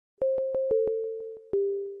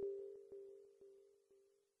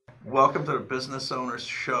Welcome to the Business Owners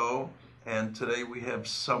Show, and today we have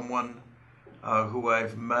someone who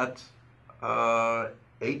I've met 8,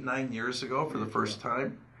 9 years ago for the first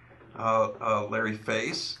time, Larry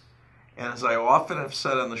Face. And as I often have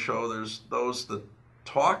said on the show, there's those that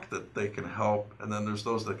talk that they can help, and then there's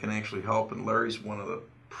those that can actually help, and Larry's one of the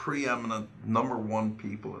preeminent #1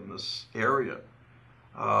 people in this area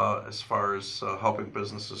as far as helping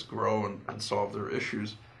businesses grow and solve their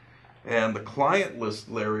issues. And the client list,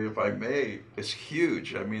 Larry, if I may, is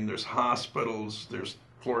huge. I mean, there's hospitals, there's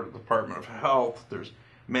Florida Department of Health, there's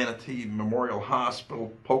Manatee Memorial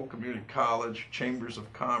Hospital, Polk Community College, Chambers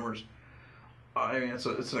of Commerce. I mean, it's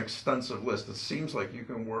an extensive list. It seems like you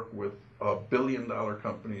can work with billion-dollar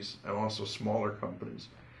companies and also smaller companies.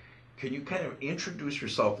 Can you kind of introduce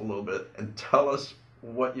yourself a little bit and tell us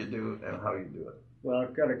what you do and how you do it? Well,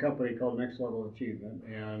 I've got a company called Next Level Achievement,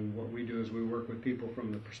 and what we do is we work with people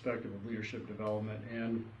from the perspective of leadership development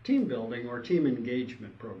and team building or team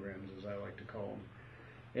engagement programs, as I like to call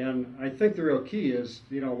them. And I think the real key is,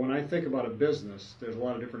 when I think about a business, there's a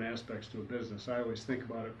lot of different aspects to a business. I always think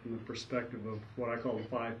about it from the perspective of what I call the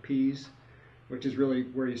 5 Ps, which is really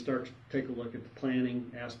where you start to take a look at the planning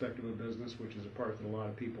aspect of a business, which is a part that a lot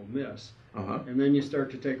of people miss. And then you start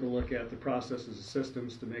to take a look at the processes and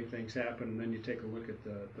systems to make things happen, and then you take a look at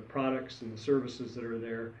the products and the services that are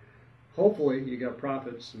there. Hopefully you got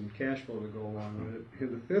profits and cash flow to go along with it.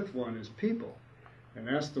 And the 5th one is people. And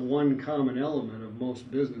that's the one common element of most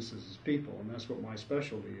businesses is people, and that's what my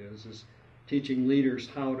specialty is teaching leaders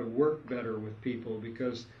how to work better with people,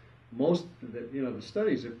 because most of the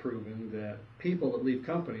studies have proven that people that leave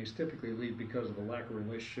companies typically leave because of a lack of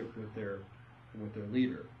relationship with their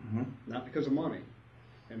leader, not because of money.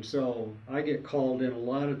 And so I get called in a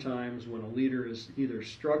lot of times when a leader is either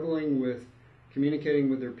struggling with communicating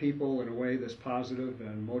with their people in a way that's positive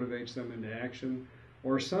and motivates them into action,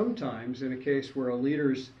 or sometimes in a case where a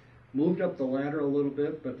leader's moved up the ladder a little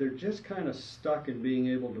bit, but they're just kind of stuck in being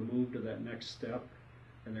able to move to that next step,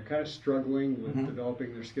 and they're kind of struggling with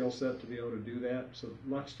developing their skill set to be able to do that. So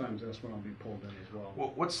lots of times that's when I'll be pulled in as well.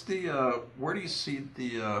 Well, what's the where do you see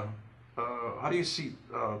the how do you see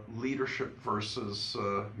leadership versus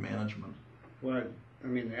management? Well, I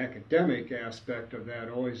mean, the academic aspect of that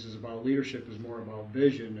always is about leadership is more about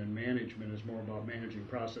vision, and management is more about managing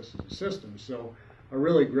processes and systems. So a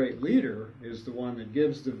really great leader is the one that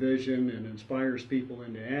gives the vision and inspires people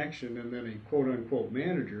into action, and then a quote-unquote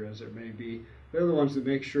manager, as it may be, they're the ones that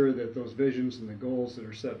make sure that those visions and the goals that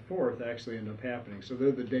are set forth actually end up happening. So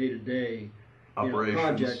they're the day-to-day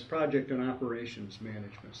project and operations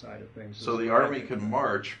management side of things. So the Army can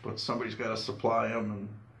march, but somebody's got to supply them and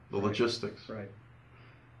the logistics. Right.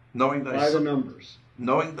 Knowing by the numbers.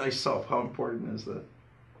 Knowing thyself, how important is that?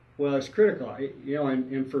 Well, it's critical.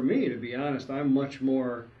 And for me, to be honest, I'm much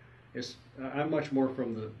more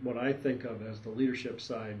from what I think of as the leadership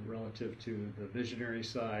side relative to the visionary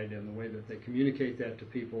side and the way that they communicate that to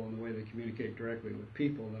people and the way they communicate directly with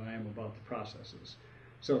people than I am about the processes.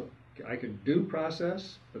 So I can do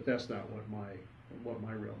process, but that's not what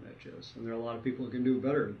my real niche is. And there are a lot of people who can do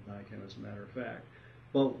better than I can, as a matter of fact.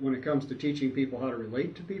 But when it comes to teaching people how to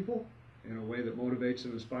relate to people in a way that motivates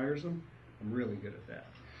and inspires them, I'm really good at that.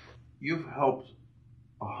 You've helped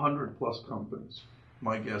 100+ companies.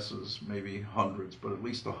 My guess is maybe hundreds, but at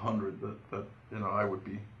least 100 that I would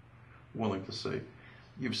be willing to say.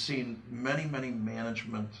 You've seen many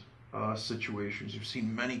management situations. You've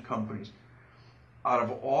seen many companies. Out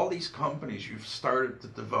of all these companies, you've started to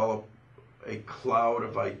develop a cloud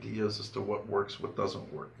of ideas as to what works, what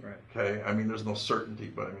doesn't work. Right. Okay. I mean, there's no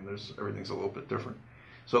certainty, but I mean, everything's a little bit different.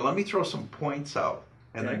 So let me throw some points out,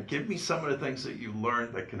 and then give me some of the things that you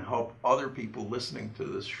learned that can help other people listening to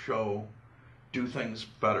this show do things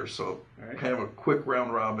better. So kind of a quick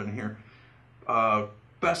round robin here.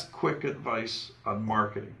 Best quick advice on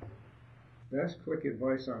marketing. Best quick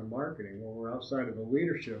advice on marketing. Well, we're outside of the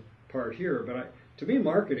leadership part here, but to me,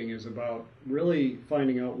 marketing is about really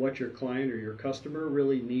finding out what your client or your customer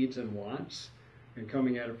really needs and wants and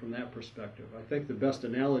coming at it from that perspective. I think the best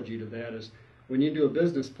analogy to that is when you do a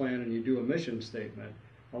business plan and you do a mission statement,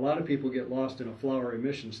 a lot of people get lost in a flowery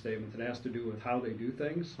mission statement that has to do with how they do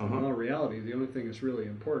things. In all reality, the only thing that's really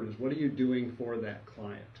important is what are you doing for that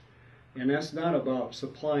client? And that's not about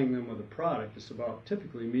supplying them with a product. It's about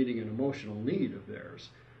typically meeting an emotional need of theirs.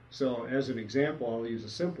 So as an example, I'll use a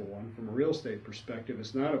simple one from a real estate perspective.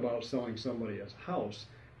 It's not about selling somebody a house.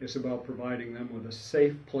 It's about providing them with a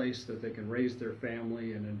safe place that they can raise their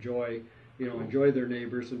family and enjoy enjoy their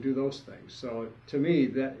neighbors and do those things. So to me,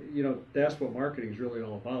 that's what marketing is really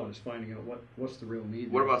all about, is finding out what's the real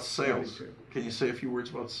need. What about sales? Can you say a few words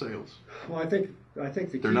about sales? Well, I think the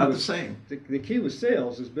key they're not the same. The key with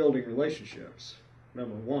sales is building relationships,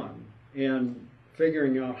 number one, and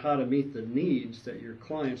figuring out how to meet the needs that your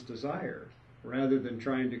clients desire, rather than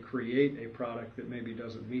trying to create a product that maybe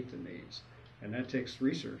doesn't meet the needs. And that takes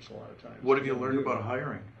research a lot of times. What have you learned about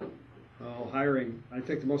hiring? Hiring, I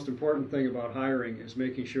think the most important thing about hiring is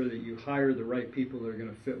making sure that you hire the right people that are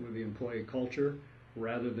going to fit with the employee culture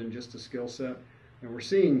rather than just a skill set. And we're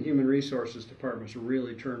seeing human resources departments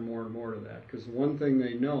really turn more and more to that, because one thing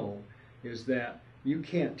they know is that you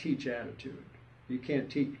can't teach attitude. You can't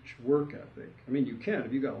teach work ethic. I mean, you can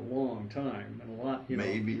if you've got a long time and a lot,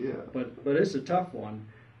 Maybe, yeah. But it's a tough one.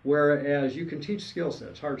 Whereas you can teach skill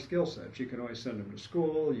sets, hard skill sets. You can always send them to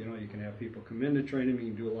school. You can have people come in to train them.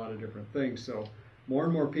 You can do a lot of different things. So more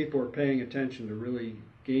and more people are paying attention to really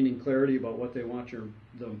gaining clarity about what they want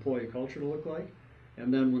the employee culture to look like.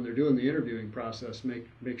 And then when they're doing the interviewing process,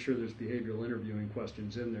 make sure there's behavioral interviewing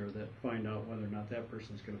questions in there that find out whether or not that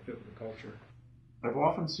person's going to fit with the culture. I've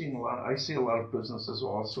often seen I see a lot of businesses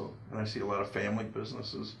also, and I see a lot of family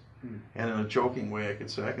businesses. And in a joking way, I could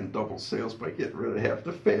say I can double sales by getting rid of half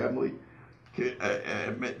the family.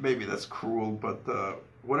 Maybe that's cruel, but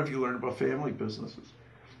what have you learned about family businesses?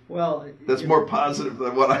 Well, that's more positive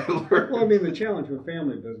than what I learned. Well, I mean, the challenge with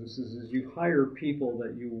family businesses is you hire people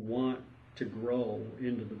that you want to grow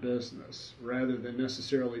into the business, rather than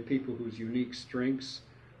necessarily people whose unique strengths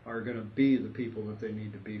are going to be the people that they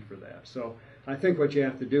need to be for that. So I think what you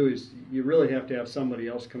have to do is you really have to have somebody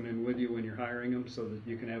else come in with you when you're hiring them, so that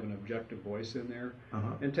you can have an objective voice in there,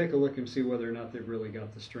 and take a look and see whether or not they've really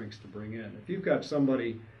got the strengths to bring in. If you've got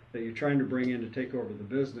somebody that you're trying to bring in to take over the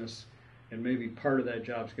business, and maybe part of that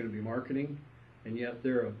job is going to be marketing, and yet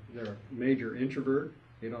they're a major introvert,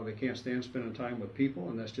 they can't stand spending time with people,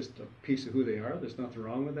 and that's just a piece of who they are. There's nothing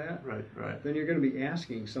wrong with that. Right. Then you're going to be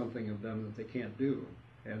asking something of them that they can't do.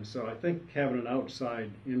 And so I think having an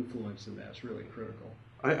outside influence in that's really critical.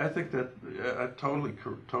 I think that I totally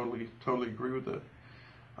agree with that.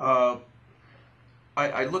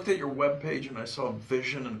 I looked at your webpage and I saw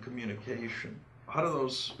vision and communication. How do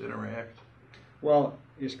those interact? Well,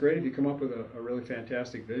 it's great if you come up with a really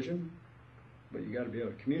fantastic vision, but you got to be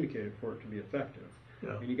able to communicate it for it to be effective.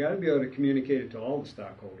 Yeah. And you got to be able to communicate it to all the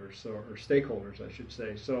stockholders, or stakeholders, I should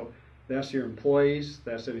say. So that's your employees,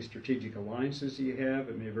 that's any strategic alliances you have.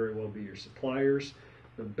 It may very well be your suppliers.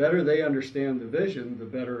 The better they understand the vision, the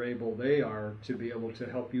better able they are to be able to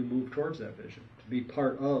help you move towards that vision, to be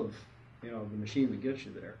part of the machine that gets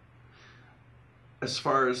you there. As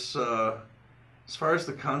far as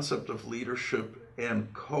the concept of leadership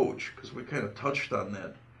and coach, because we kind of touched on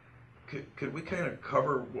that, could we kind of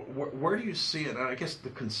cover where do you see it? And I guess the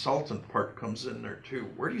consultant part comes in there too.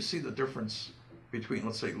 Where do you see the difference between,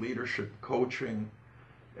 let's say, leadership, coaching,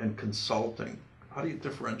 and consulting? How do you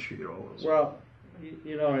differentiate all those? Well,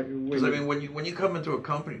 because I mean, when you come into a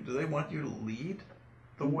company, do they want you to lead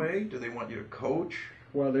the way? Do they want you to coach?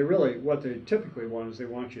 Well, what they typically want is they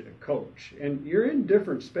want you to coach, and you're in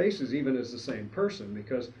different spaces even as the same person,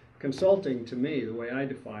 because consulting, to me, the way I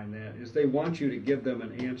define that, is they want you to give them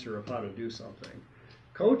an answer of how to do something.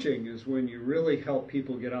 Coaching is when you really help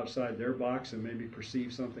people get outside their box and maybe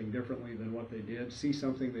perceive something differently than what they did, see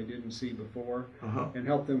something they didn't see before, and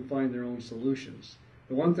help them find their own solutions.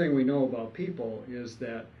 The one thing we know about people is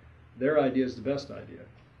that their idea is the best idea.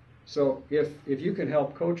 So if you can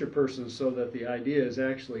help coach a person so that the idea is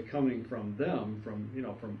actually coming from them,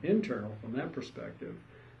 from internal, from that perspective,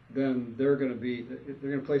 then they're going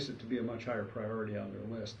to place it to be a much higher priority on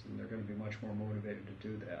their list, and they're going to be much more motivated to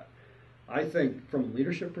do that. I think from a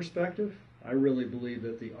leadership perspective, I really believe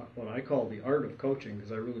that what I call the art of coaching,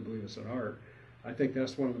 because I really believe it's an art, I think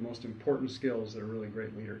that's one of the most important skills that a really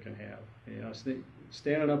great leader can have.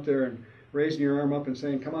 Standing up there and raising your arm up and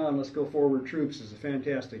saying, "Come on, let's go forward, troops," is a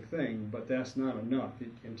fantastic thing, but that's not enough.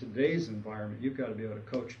 In today's environment, you've got to be able to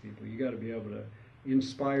coach people. You've got to be able to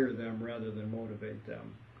inspire them rather than motivate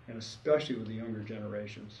them, and especially with the younger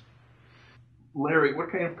generations. Larry, what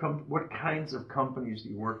kinds of companies do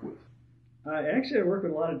you work with? Actually, I work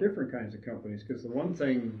with a lot of different kinds of companies, because the one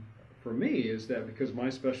thing for me is that because my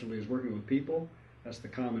specialty is working with people, that's the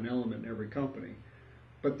common element in every company.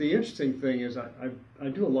 But the interesting thing is I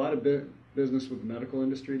do a lot of business with the medical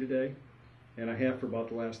industry today, and I have for about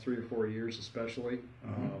the last 3 or 4 years especially.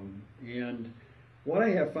 And what I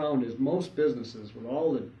have found is most businesses, with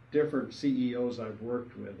all the different CEOs I've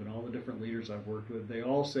worked with and all the different leaders I've worked with, they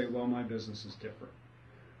all say, well, my business is different.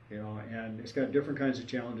 you know, and it's got different kinds of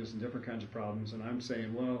challenges and different kinds of problems. And I'm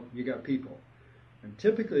saying, well, you got people. And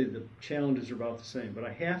typically the challenges are about the same, but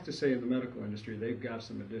I have to say in the medical industry, they've got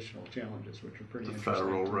some additional challenges, which are pretty The interesting.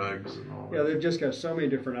 federal regs and all that. Yeah, they've just got so many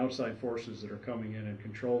different outside forces that are coming in and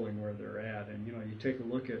controlling where they're at. And, you know, you take a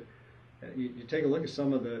look at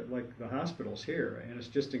some of the hospitals here, and it's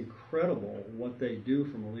just incredible what they do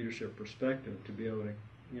from a leadership perspective to be able to,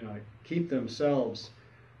 you know, keep themselves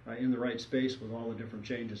in the right space with all the different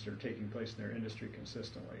changes that are taking place in their industry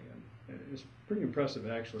consistently. And it's pretty impressive,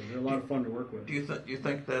 actually. They're a lot of fun to work with. Do you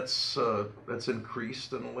think that's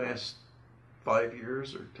increased in the last 5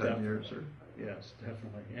 years or 10 years? Or? Yes,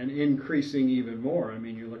 definitely. And increasing even more. I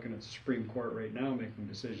mean, you're looking at the Supreme Court right now making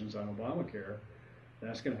decisions on Obamacare.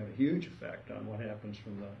 That's going to have a huge effect on what happens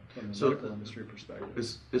from the medical industry perspective.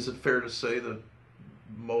 Is it fair to say that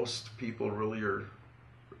most people really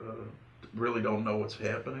don't know what's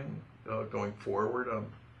happening going forward?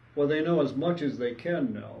 Well, they know as much as they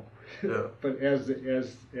can know. Yeah. But as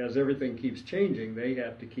everything keeps changing, they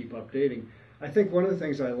have to keep updating. I think one of the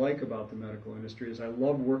things I like about the medical industry is I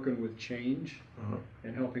love working with change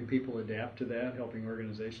and helping people adapt to that, helping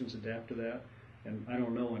organizations adapt to that. And I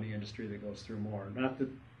don't know any industry that goes through more. Not that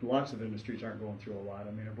lots of industries aren't going through a lot.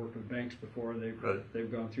 I mean, I've worked with banks before.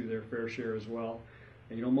 They've gone through their fair share as well.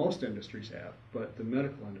 And, you know, most industries have. But the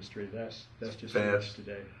medical industry, that's just huge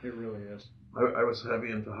today. It really is. I was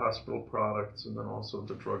heavy into hospital products and then also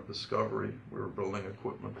into drug discovery. We were building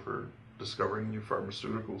equipment for discovering new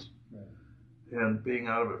pharmaceuticals. Right. And being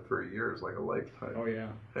out of it for a year is like a lifetime. Oh, yeah.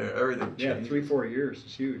 Everything changed. Yeah, 3-4 years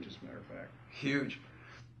is huge, as a matter of fact. Huge.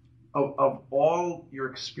 Of all your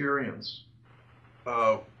experience,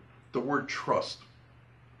 the word trust,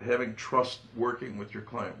 having trust working with your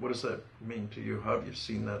client, what does that mean to you? How have you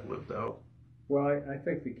seen that lived out? Well, I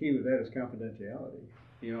think the key with that is confidentiality.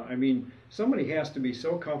 You know, I mean, somebody has to be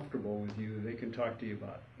so comfortable with you they can talk to you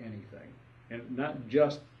about anything, and not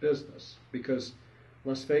just business, because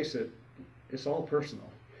let's face it, it's all personal.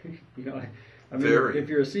 You know, I mean, if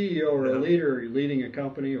you're a CEO or a leader, or you're leading a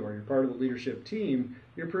company, or you're part of a leadership team,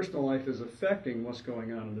 your personal life is affecting what's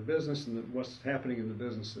going on in the business, and what's happening in the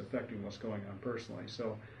business is affecting what's going on personally.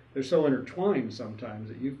 So they're so intertwined sometimes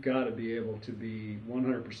that you've got to be able to be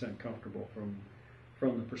 100% comfortable from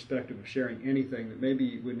the perspective of sharing anything that maybe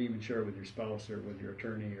you wouldn't even share with your spouse or with your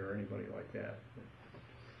attorney or anybody like that.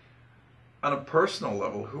 On a personal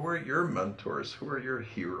level, who are your mentors? Who are your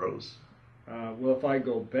heroes? Well, if I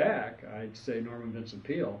go back, I'd say Norman Vincent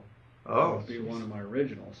Peale would be one of my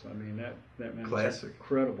originals. I mean, that man was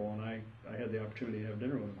incredible, and I had the opportunity to have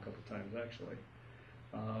dinner with him a couple of times, actually.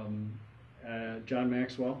 John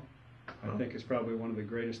Maxwell, I think, is probably one of the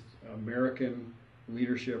greatest American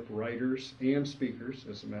leadership writers and speakers.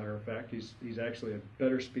 As a matter of fact, he's actually a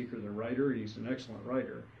better speaker than writer. He's an excellent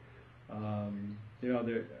writer. You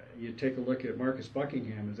know, you take a look at Marcus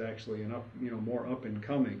Buckingham is actually more up and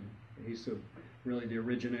coming. He's really the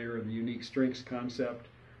originator of the unique strengths concept,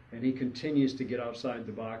 and he continues to get outside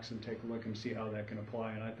the box and take a look and see how that can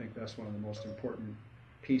apply. And I think that's one of the most important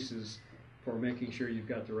pieces for making sure you've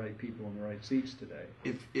got the right people in the right seats today.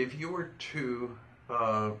 If you were to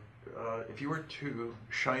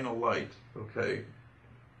shine a light, okay,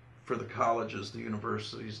 for the colleges, the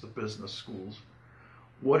universities, the business schools,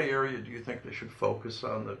 what area do you think they should focus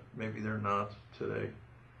on that maybe they're not today?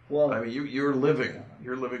 Well, I mean, you're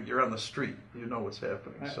on the street. You know what's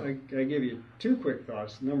happening. So. I give you two quick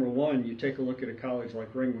thoughts. Number one, you take a look at a college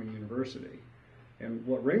like Ringling University, and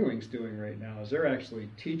what Ringling's doing right now is they're actually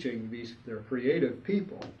teaching their creative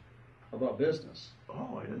people about business.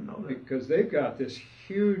 Oh, I didn't know that. Because they've got this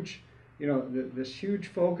huge, this huge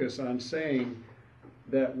focus on saying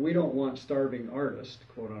that we don't want starving artists,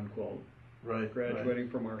 quote unquote, graduating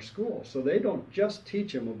from our school. So they don't just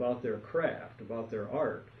teach them about their craft, about their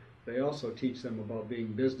art. They also teach them about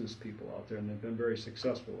being business people out there, and they've been very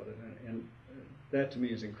successful with it. And that to me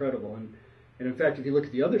is incredible. And in fact, if you look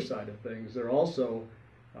at the other side of things, they're also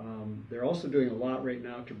doing a lot right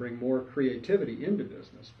now to bring more creativity into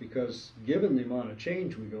business, because given the amount of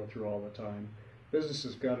change we go through all the time, business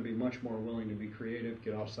has got to be much more willing to be creative,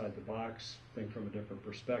 get outside the box, think from a different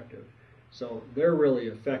perspective. So they're really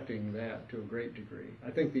affecting that to a great degree.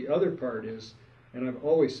 I think the other part is, and I've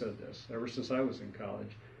always said this ever since I was in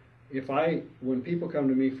college, when people come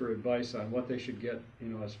to me for advice on what they should get,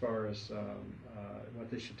 as far as what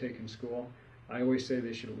they should take in school, I always say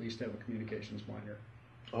they should at least have a communications minor.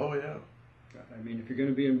 Oh, yeah. I mean, if you're going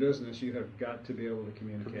to be in business, you have got to be able to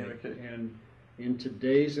communicate. And in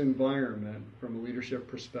today's environment, from a leadership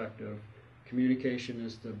perspective, communication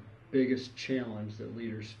is the biggest challenge that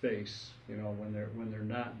leaders face, when they're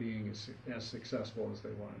not being as successful as they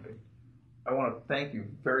want to be. I want to thank you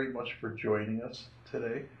very much for joining us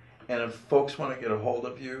today. And if folks want to get a hold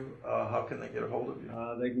of you, how can they get a hold of you?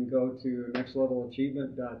 They can go to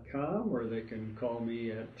nextlevelachievement.com, or they can call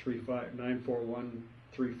me at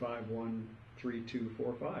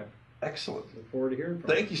 941-351-3245. Excellent. Look forward to hearing from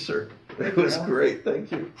you. Thank you, sir. It was great.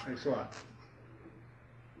 Thank you. Thanks a lot.